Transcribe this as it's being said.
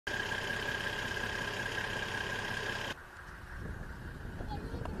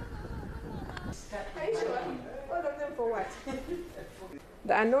For what?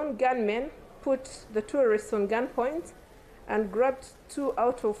 The unknown gunmen put the tourists on gunpoint and grabbed 2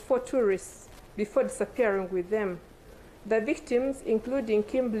 out of 4 tourists before disappearing with them. The victims, including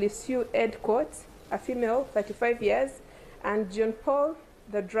Kimberley Sue Endecott, a female, 35 years, and Jean Paul,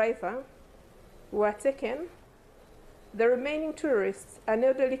 the driver, were taken. The remaining tourists, an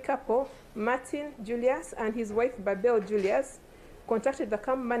elderly couple, Martin Julius and his wife Babel Julius, contacted the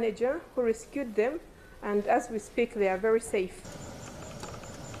camp manager who rescued them, and as we speak, they are very safe.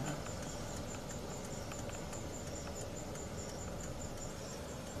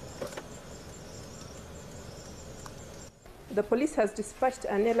 The police has dispatched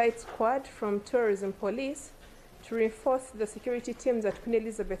an allied squad from tourism police to reinforce the security teams at Queen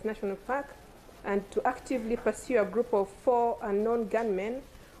Elizabeth National Park and to actively pursue a group of 4 unknown gunmen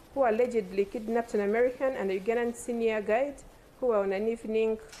who allegedly kidnapped an American and a Ugandan senior guide who were on an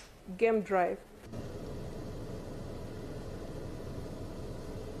evening game drive.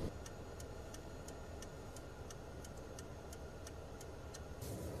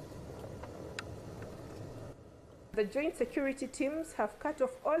 The joint security teams have cut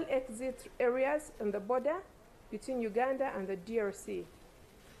off all exit areas on the border between Uganda and the DRC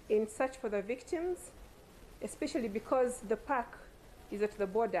in search for the victims, especially because the park is at the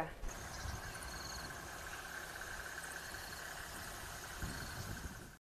border.